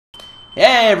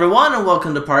Hey everyone, and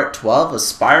welcome to part 12 of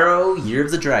Spyro, Year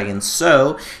of the Dragon.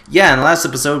 So, yeah, in the last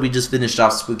episode we just finished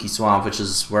off Spooky Swamp, which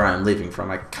is where I'm leaving from.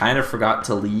 I kind of forgot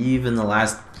to leave in the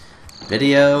last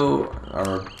video,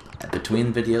 or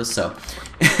between videos, so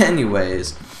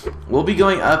anyways, we'll be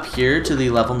going up here to the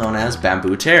level known as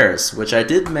Bamboo Terrace, which I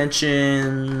did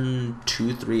mention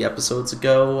 2-3 episodes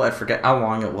ago. I forget how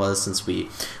long it was since we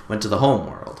went to the home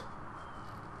world.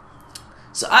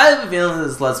 So I have a feeling that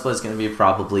this Let's Play is going to be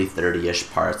probably 30-ish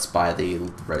parts by the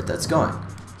rate that's going.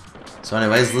 So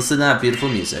anyways, listen to that beautiful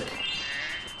music.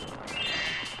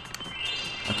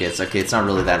 Okay, it's not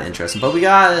really that interesting, but we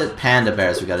got panda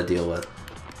bears we got to deal with.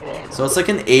 So it's like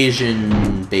an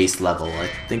Asian-based level. I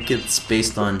think it's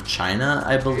based on China,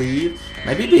 I believe. It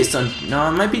might be based on... no,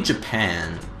 it might be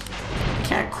Japan. I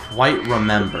can't quite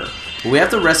remember. But we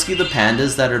have to rescue the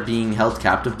pandas that are being held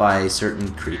captive by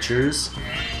certain creatures.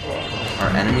 Our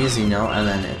enemies, you know, and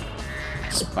then it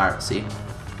Spyro. See,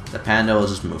 the panda will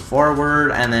just move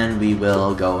forward, and then we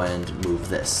will go and move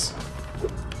this.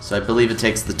 So I believe it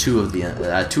takes the two of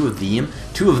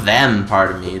them,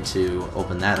 pardon me, to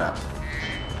open that up.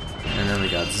 And then we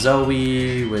got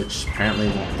Zoe, which apparently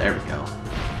won't. There we go.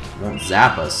 Won't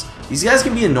zap us. These guys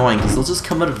can be annoying because they'll just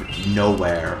come out of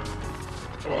nowhere.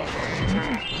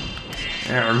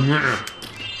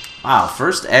 Wow,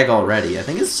 first egg already. I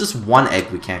think it's just one egg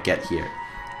we can't get here.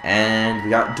 And we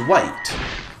got Dwight.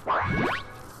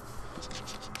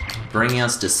 Bringing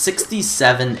us to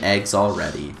 67 eggs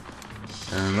already.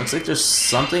 And looks like there's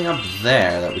something up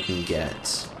there that we can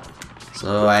get.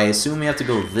 So I assume we have to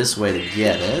go this way to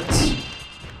get it.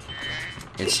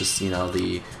 It's just, you know,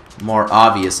 the more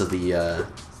obvious of the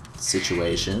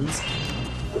situations.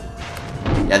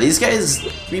 Yeah, these guys,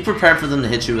 be prepared for them to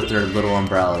hit you with their little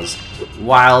umbrellas.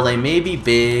 While they may be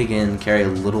big and carry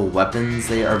little weapons,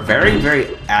 they are very,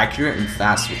 very accurate and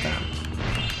fast with them.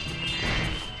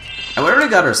 And we already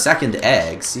got our second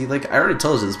egg. See, like, I already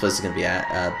told you this place is going to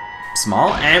be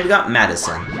small. And we got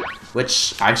Madison,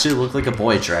 which actually looked like a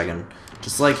boy dragon.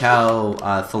 Just like how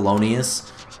Thelonious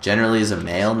generally is a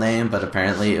male name, but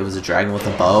apparently it was a dragon with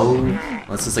a bow.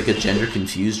 Unless it's like a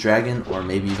gender-confused dragon, or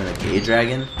maybe even a gay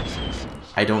dragon.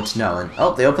 I don't know. And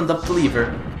oh, they opened up the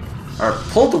lever. Or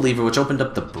pulled the lever, which opened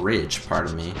up the bridge,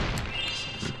 pardon me.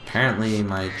 And apparently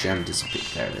my gem disappeared.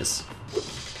 There it is.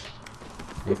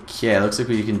 Okay, looks like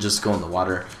we can just go in the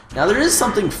water. Now there is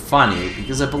something funny,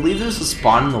 because I believe there's a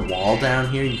spot in the wall down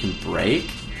here you can break.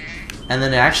 And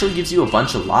then it actually gives you a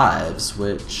bunch of lives,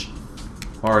 which...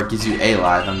 or it gives you a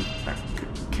life. I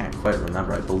can't quite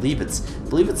remember. I believe it's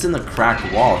in the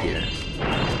cracked wall here.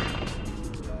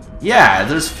 Yeah,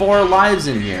 there's 4 lives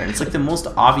in here, and it's like the most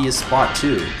obvious spot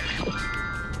too.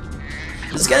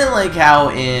 It's kind of like how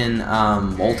in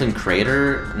Molten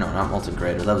Crater, no, not Molten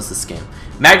Crater, that was this game.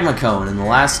 Magma Cone in the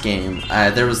last game,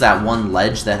 there was that one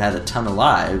ledge that had a ton of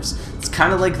lives. It's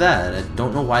kind of like that. I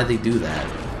don't know why they do that.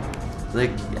 Like,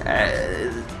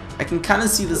 I can kind of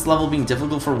see this level being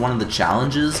difficult for one of the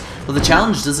challenges, but the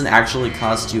challenge doesn't actually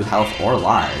cost you health or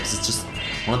lives. It's just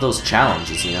one of those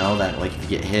challenges, you know, that like if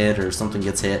you get hit or something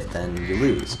gets hit, then you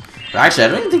lose. But actually, I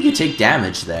don't even think you take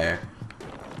damage there.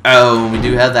 Oh, we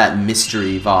do have that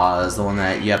mystery vase, the one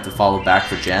that you have to follow back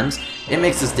for gems. It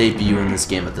makes its debut in this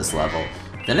game at this level.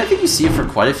 Then I think you see it for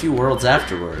quite a few worlds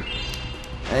afterward.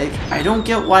 Like, I don't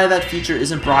get why that feature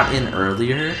isn't brought in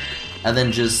earlier, and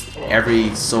then just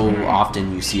every so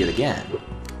often you see it again.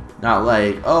 Not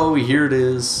like, oh, here it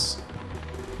is.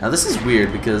 Now this is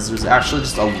weird because there's actually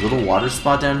just a little water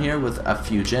spot down here with a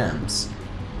few gems.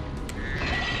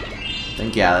 I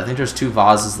think there's 2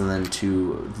 vases and then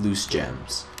 2 loose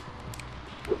gems.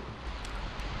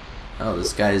 Oh,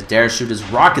 this guy dare shoot his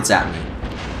rockets at me.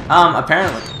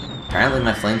 Apparently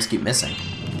my flames keep missing.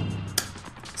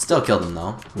 Still killed him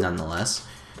though, nonetheless.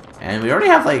 And we already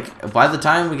have, like, by the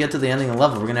time we get to the ending of the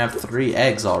level, we're gonna have 3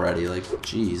 eggs already. Like,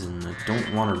 jeez, and I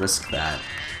don't want to risk that.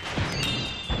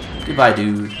 Goodbye,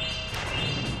 dude.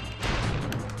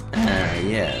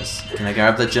 Yes. Can I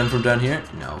grab that gem from down here?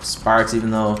 No. Sparks, even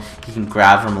though he can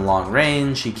grab from a long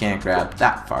range, he can't grab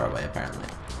that far away, apparently.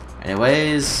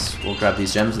 Anyways, we'll grab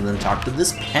these gems and then talk to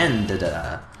this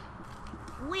panda.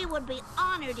 We would be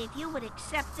honored if you would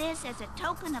accept this as a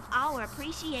token of our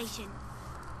appreciation.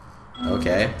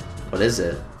 Okay. What is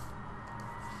it?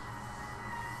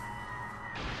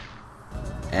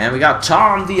 And we got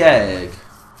Tom the Egg.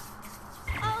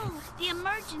 The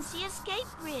emergency escape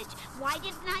bridge. Why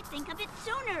didn't I think of it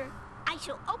sooner? I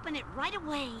shall open it right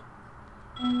away.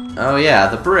 Oh yeah,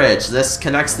 the bridge. This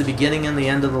connects the beginning and the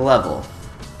end of the level.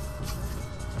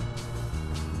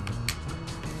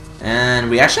 And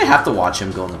we actually have to watch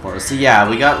him go in the portal. So yeah,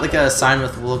 we got like a sign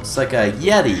with what looks like a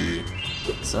Yeti.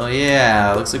 So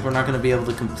yeah, looks like we're not going to be able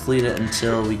to complete it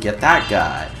until we get that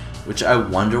guy. Which I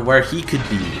wonder where he could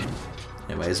be.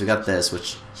 Anyways, we got this,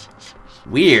 which...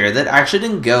 Weird, that actually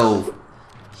didn't go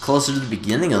closer to the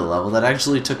beginning of the level. That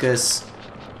actually took us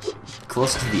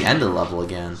close to the end of the level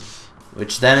again.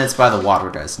 Which then it's by the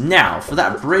water guys. Now, for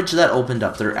that bridge that opened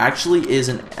up, there actually is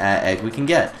an egg we can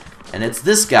get. And it's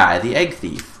this guy, the egg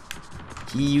thief.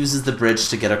 He uses the bridge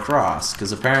to get across.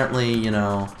 Because apparently, you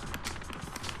know,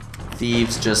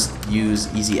 thieves just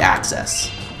use easy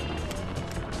access.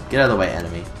 Get out of the way,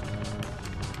 enemy.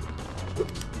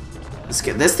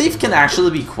 This thief can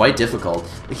actually be quite difficult.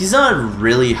 Like, he's not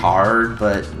really hard,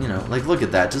 but, you know, like, look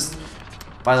at that. Just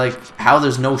by, like, how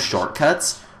there's no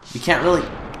shortcuts, you can't really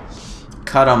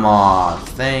cut him off.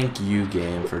 Thank you,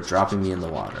 game, for dropping me in the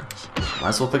water. Might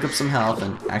as well pick up some health,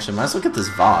 and actually, might as well get this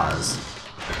vase.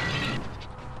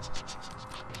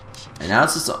 And now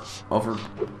it's just over.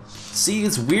 See,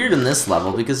 it's weird in this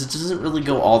level because it doesn't really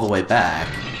go all the way back.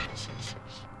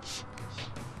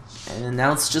 And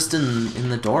now it's just in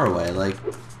the doorway, like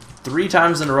 3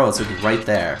 times in a row. It's like right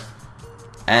there.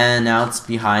 And now it's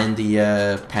behind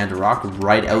the panda rock,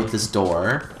 right out this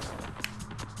door.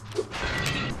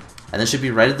 And it should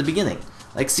be right at the beginning.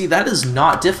 Like, see, that is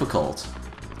not difficult.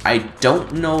 I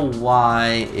don't know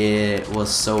why it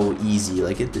was so easy.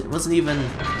 Like, it wasn't even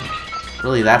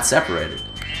really that separated.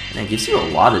 And it gives you a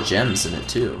lot of gems in it,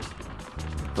 too.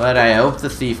 But I hope the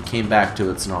thief came back to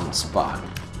its normal spot.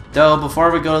 Though,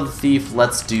 before we go to the thief,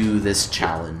 let's do this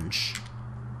challenge.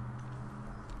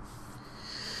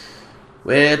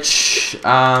 Which,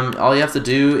 all you have to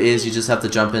do is you just have to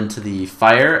jump into the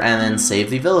fire and then save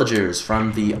the villagers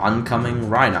from the oncoming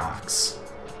Rhinox.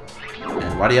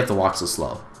 And why do you have to walk so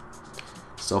slow?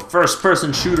 So,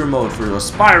 first-person shooter mode for a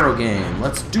Spyro game.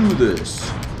 Let's do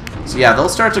this. So yeah, they'll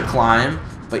start to climb.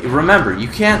 But remember, you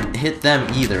can't hit them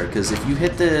either, because if you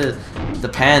hit the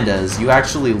pandas, you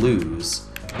actually lose.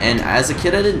 And as a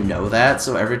kid, I didn't know that,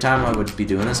 so every time I would be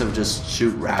doing this, I would just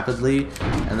shoot rapidly,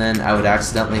 and then I would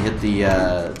accidentally hit the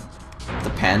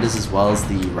pandas as well as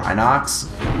the Rhinox.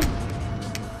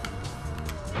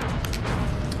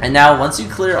 And now, once you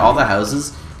clear all the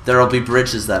houses, there will be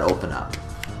bridges that open up.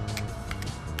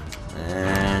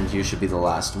 And you should be the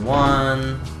last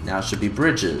one. Now it should be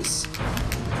bridges.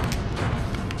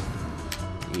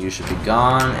 You should be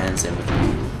gone, and same with you.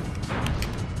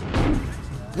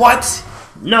 What?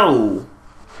 No!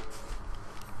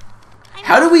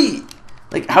 How do we...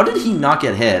 Like, how did he not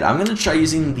get hit? I'm gonna try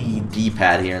using the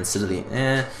D-pad here instead of the...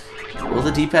 Will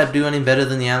the D-pad do any better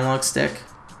than the analog stick?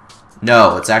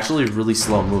 No, it's actually really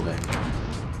slow moving.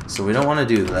 So we don't want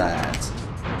to do that.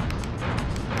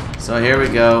 So here we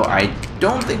go. I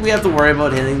don't think we have to worry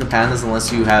about hitting the pandas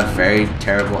unless you have very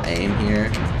terrible aim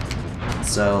here.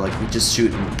 So, like, we just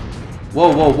shoot and...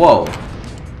 Whoa, whoa, whoa!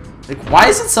 Like, why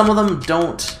is it some of them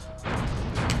don't...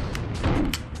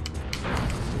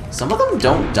 Some of them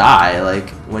don't die, like,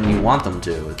 when you want them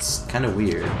to. It's kind of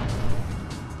weird.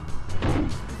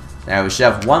 Now, we should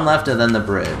have one left and then the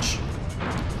bridge.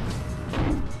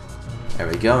 There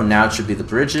we go. Now it should be the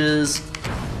bridges.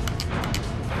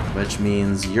 Which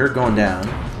means you're going down.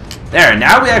 There,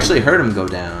 now we actually heard him go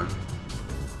down.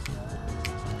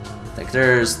 I think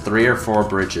there's 3 or 4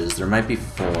 bridges. There might be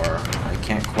 4. I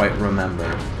can't quite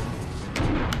remember.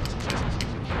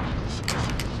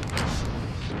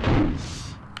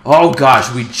 Oh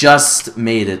gosh, we just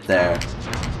made it there.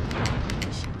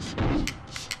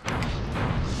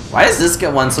 Why does this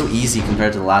get one so easy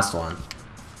compared to the last one?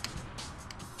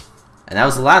 And that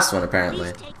was the last one,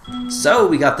 apparently. So,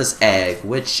 we got this egg,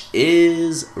 which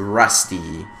is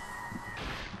Rusty.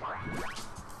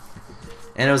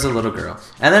 And it was a little girl.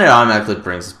 And then it automatically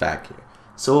brings us back here.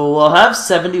 So, we'll have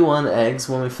 71 eggs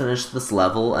when we finish this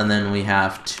level, and then we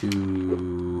have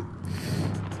to...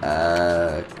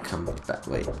 come back.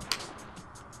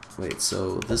 Wait,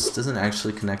 so this doesn't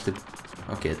actually connect the...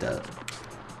 Okay, it does.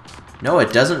 No,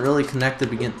 it doesn't really connect the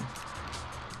begin...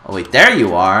 Oh, wait, there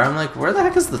you are! I'm like, where the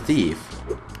heck is the thief?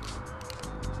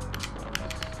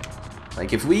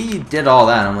 Like, if we did all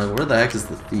that, I'm like, where the heck is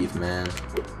the thief, man?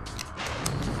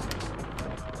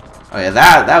 Oh yeah,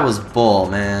 that was bull,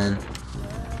 man.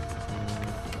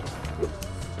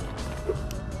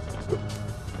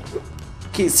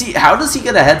 Okay, see, how does he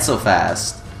get ahead so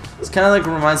fast? It's kind of like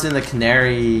reminds me of the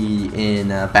canary in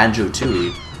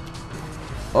Banjo-Tooie.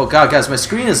 Oh god, guys, my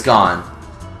screen is gone.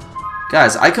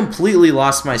 Guys, I completely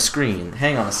lost my screen.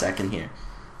 Hang on a second here.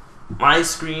 My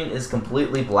screen is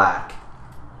completely black.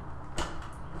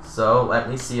 So, let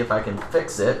me see if I can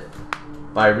fix it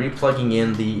by replugging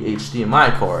in the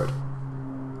HDMI cord.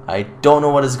 I don't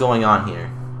know what is going on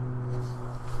here.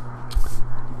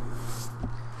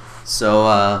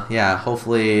 So, yeah,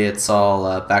 hopefully it's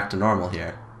all back to normal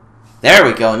here. There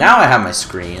we go, now I have my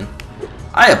screen.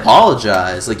 I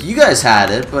apologize, like, you guys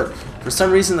had it, but for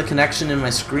some reason the connection in my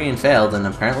screen failed, and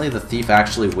apparently the thief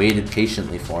actually waited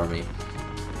patiently for me.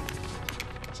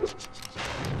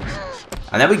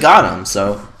 And then we got him,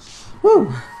 so...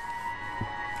 Woo!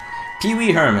 Pee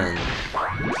Wee Herman.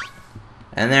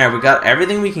 And there, we got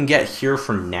everything we can get here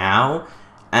for now.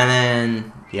 And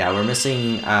then, yeah, we're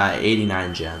missing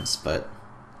 89 gems, but...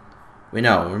 We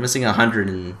know, we're missing 100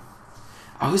 and...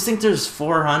 I always think there's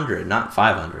 400, not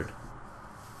 500.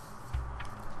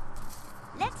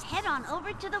 Let's head on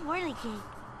over to the whirligig.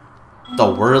 The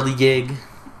whirligig?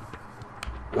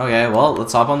 Okay, well,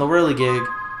 let's hop on the whirligig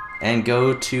and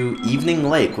go to Evening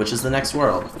Lake, which is the next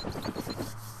world.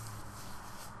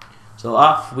 So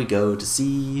off we go to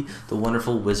see the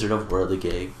wonderful Wizard of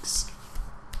Whirligigs.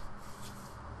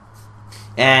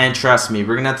 And trust me,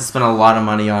 we're gonna have to spend a lot of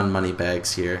money on money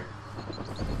bags here.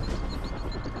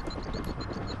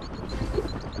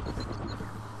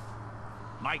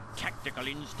 My tactical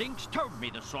instincts told me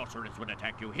the sorceress would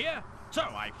attack you here, so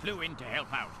I flew in to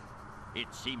help out. It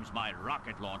seems my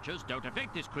rocket launchers don't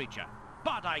affect this creature,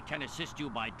 but I can assist you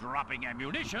by dropping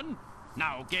ammunition.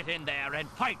 Now get in there and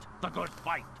fight the good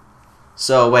fight.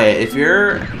 So wait, if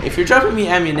you're dropping me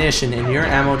ammunition and your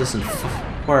ammo doesn't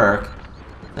work,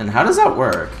 then how does that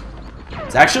work?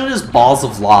 It's actually just balls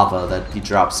of lava that he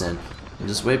drops in. And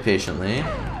just wait patiently.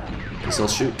 Because he'll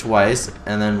shoot twice,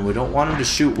 and then we don't want him to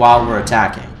shoot while we're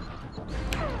attacking.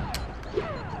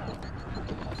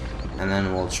 And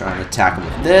then we'll try and attack him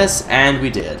with this, and we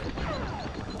did.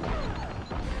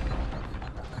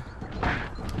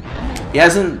 He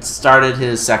hasn't started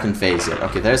his second phase yet.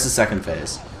 Okay, there's the second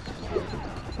phase.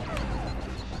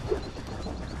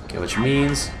 Okay, which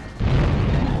means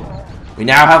we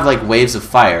now have like waves of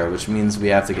fire, which means we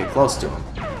have to get close to him.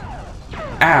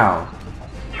 Ow!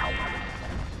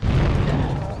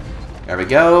 There we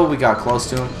go, we got close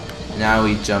to him. Now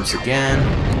he jumps again.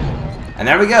 And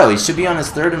there we go, he should be on his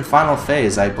third and final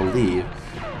phase, I believe.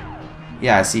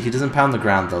 Yeah, see, he doesn't pound the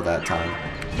ground though that time.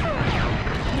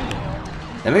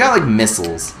 Then we got like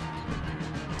missiles.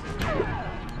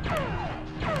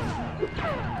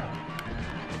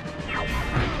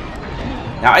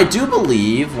 Now I do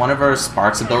believe one of our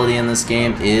Sparks ability in this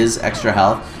game is extra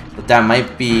health, but that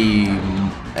might be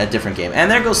a different game.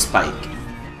 And there goes Spike.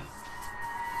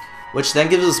 Which then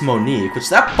gives us Monique, which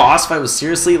that boss fight was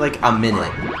seriously like a minute.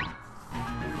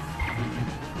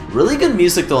 Really good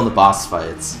music though in the boss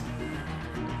fights.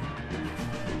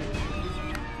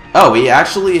 Oh, we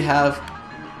actually have...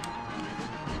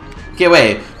 Okay,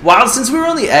 wait. Well, since we were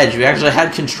on the edge, we actually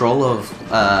had control of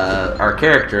our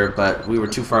character, but we were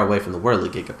too far away from the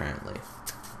whirligig, apparently.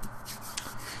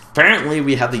 Apparently,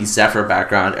 we have the Zephyr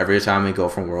background every time we go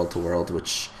from world to world,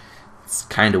 which is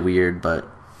kind of weird, but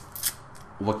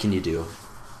what can you do?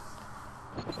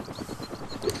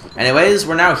 Anyways,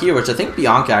 we're now here, which I think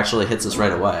Bianca actually hits us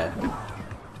right away.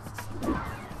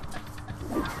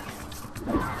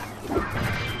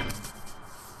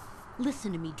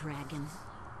 Listen to me, Dragon.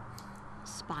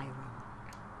 Spyro.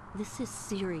 This is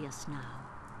serious now.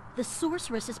 The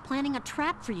sorceress is planning a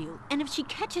trap for you, and if she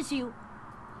catches you...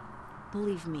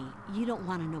 Believe me, you don't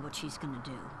want to know what she's gonna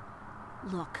do.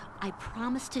 Look, I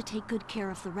promise to take good care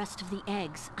of the rest of the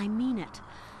eggs. I mean it.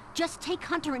 Just take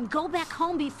Hunter and go back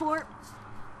home before...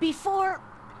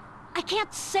 I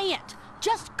can't say it.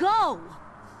 Just go!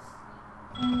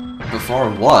 Before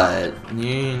what?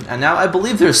 And now I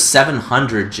believe there's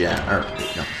 700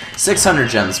 no, 600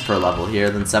 gems per level here,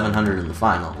 then 700 in the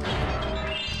final.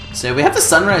 So we have the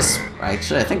sunrise.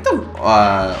 Actually, I think the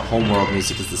homeworld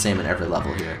music is the same in every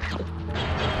level here.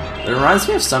 But it reminds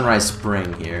me of Sunrise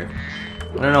Spring here.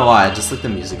 I don't know why. I just like the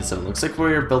music and stuff. It looks like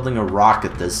we're building a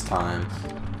rocket this time,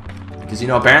 because you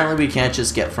know apparently we can't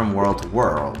just get from world to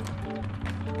world.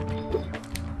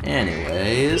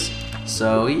 Anyways.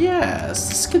 So, yes,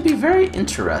 this could be very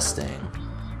interesting.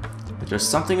 But there's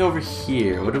something over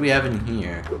here. What do we have in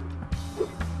here?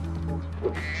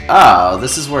 Oh,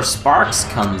 this is where Sparks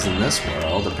comes in this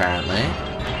world, apparently.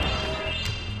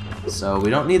 So,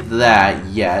 we don't need that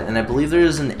yet, and I believe there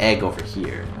is an egg over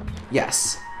here.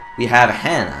 Yes, we have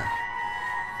Hannah.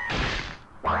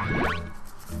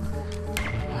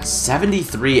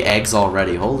 73 eggs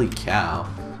already, holy cow.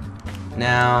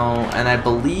 Now, and I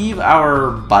believe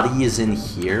our buddy is in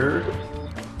here.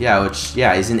 Yeah,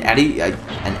 he's in Eddie.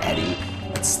 An Eddie.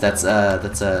 That's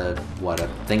a what, a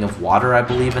thing of water, I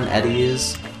believe an Eddie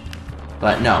is.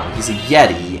 But no, he's a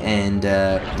Yeti, and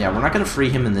yeah, we're not gonna free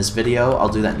him in this video. I'll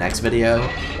do that next video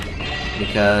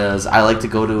because I like to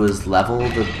go to his level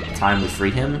the time we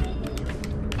free him.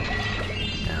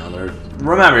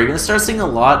 Remember, you're gonna start seeing a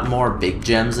lot more big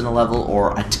gems in a level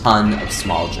or a ton of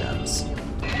small gems.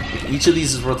 Each of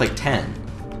these is worth like 10.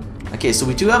 Okay, so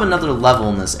we do have another level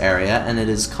in this area, and it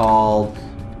is called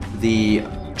the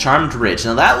Charmed Ridge.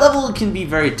 Now that level can be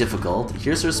very difficult.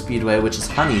 Here's our speedway, which is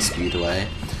Honey Speedway.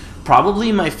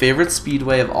 Probably my favorite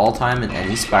speedway of all time in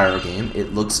any Spyro game.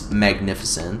 It looks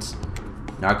magnificent.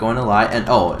 Not going to lie. And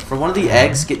oh, for one of the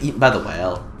eggs, get eaten by the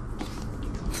whale.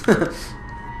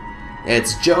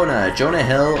 It's Jonah. Jonah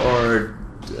Hill or,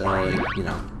 you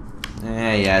know.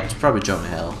 Yeah, it's probably Jonah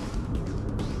Hill.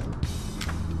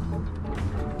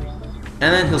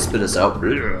 And then he'll spit us out.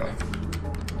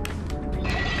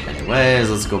 Anyways,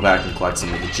 let's go back and collect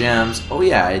some of the gems. Oh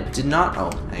yeah, I did not...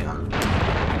 Oh, hang on.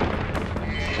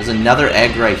 There's another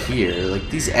egg right here. Like,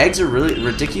 these eggs are really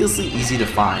ridiculously easy to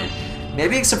find.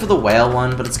 Maybe except for the whale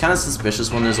one, but it's kind of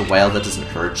suspicious when there's a whale that doesn't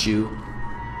hurt you.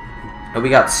 Oh, we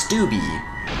got Stubby.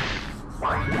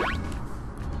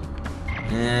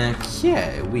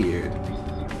 Okay, weird.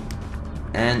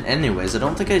 And anyways, I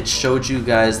don't think I showed you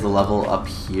guys the level up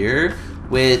here,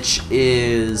 which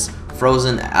is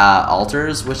Frozen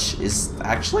Altars, which is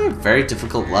actually a very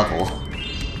difficult level.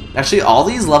 Actually, all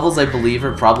these levels, I believe,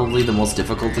 are probably the most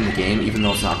difficult in the game, even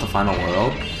though it's not the final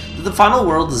world. The final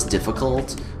world is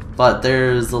difficult, but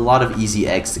there's a lot of easy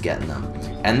eggs to get in them.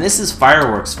 And this is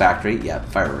Fireworks Factory. Yeah,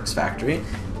 Fireworks Factory.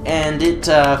 And it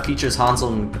features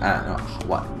Hansel and...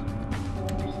 what?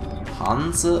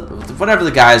 Hansel? Whatever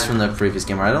the guys from the previous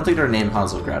game are. I don't think they're named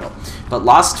Hansel and Gretel. But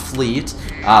Lost Fleet.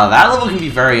 That level can be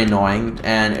very annoying,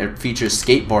 and it features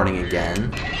skateboarding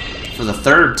again for the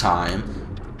 3rd time.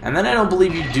 And then I don't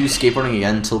believe you do skateboarding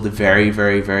again until the very,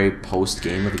 very, very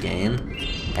post-game of the game.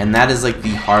 And that is like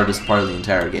the hardest part of the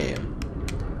entire game.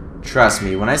 Trust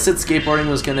me, when I said skateboarding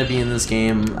was going to be in this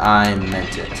game, I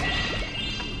meant it.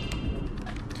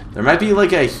 There might be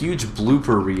like a huge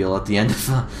blooper reel at the end of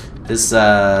this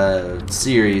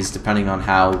series, depending on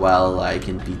how well I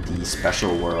can beat the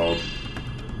special world.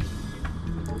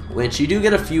 Which, you do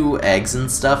get a few eggs and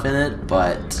stuff in it,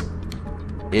 but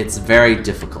it's very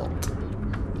difficult.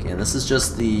 Okay, and this is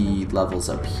just the levels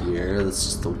up here. This is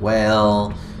just the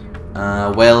whale.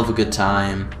 Whale of a good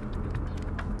time.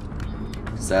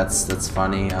 Cause that's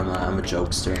funny. I'm a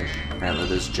jokester. Apparently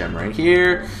there's a gem right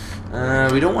here.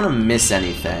 We don't want to miss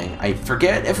anything. I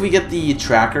forget if we get the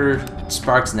tracker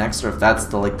sparks next or if that's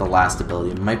the last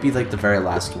ability. It might be like the very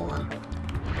last one.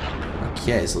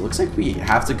 Okay, so it looks like we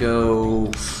have to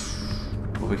go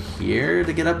over here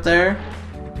to get up there.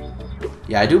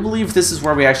 Yeah, I do believe this is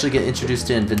where we actually get introduced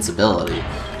to invincibility,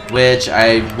 which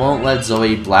I won't let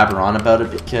Zoe blabber on about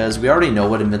it because we already know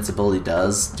what invincibility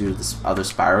does due to the other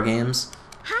Spyro games.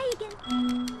 Hi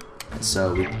again.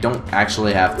 So we don't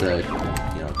actually have to,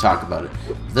 you know, talk about it.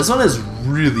 This one is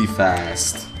really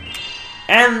fast.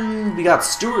 And we got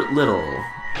Stuart Little.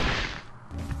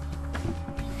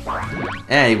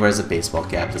 And he wears a baseball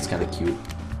cap, that's kind of cute.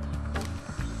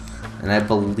 And I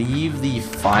believe the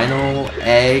final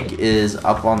egg is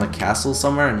up on the castle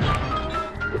somewhere. And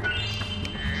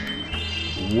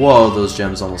whoa, those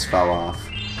gems almost fell off.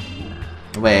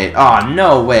 Wait, oh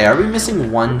no way, are we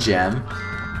missing one gem?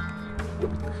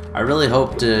 I really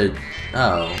hope to...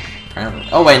 Oh, apparently...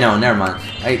 Oh wait, no, never mind.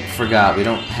 I forgot, we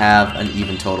don't have an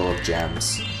even total of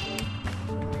gems.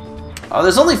 Oh,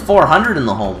 there's only 400 in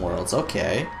the home worlds,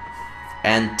 okay.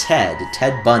 And Ted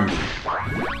Bundy.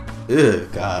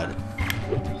 Ugh, God.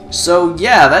 So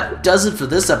yeah, that does it for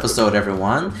this episode,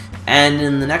 everyone. And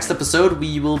in the next episode,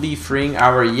 we will be freeing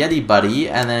our Yeti buddy,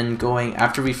 and then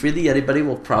after we free the Yeti buddy,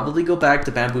 we'll probably go back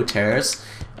to Bamboo Terrace,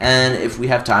 and if we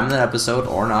have time in that episode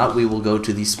or not, we will go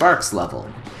to the Sparks level,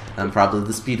 and probably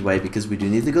the Speedway, because we do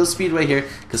need to go Speedway here,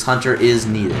 because Hunter is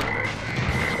needed.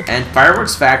 And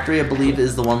Fireworks Factory, I believe,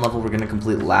 is the one level we're going to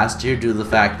complete last year, due to the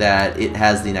fact that it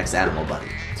has the next animal buddy.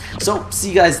 So, see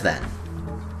you guys then.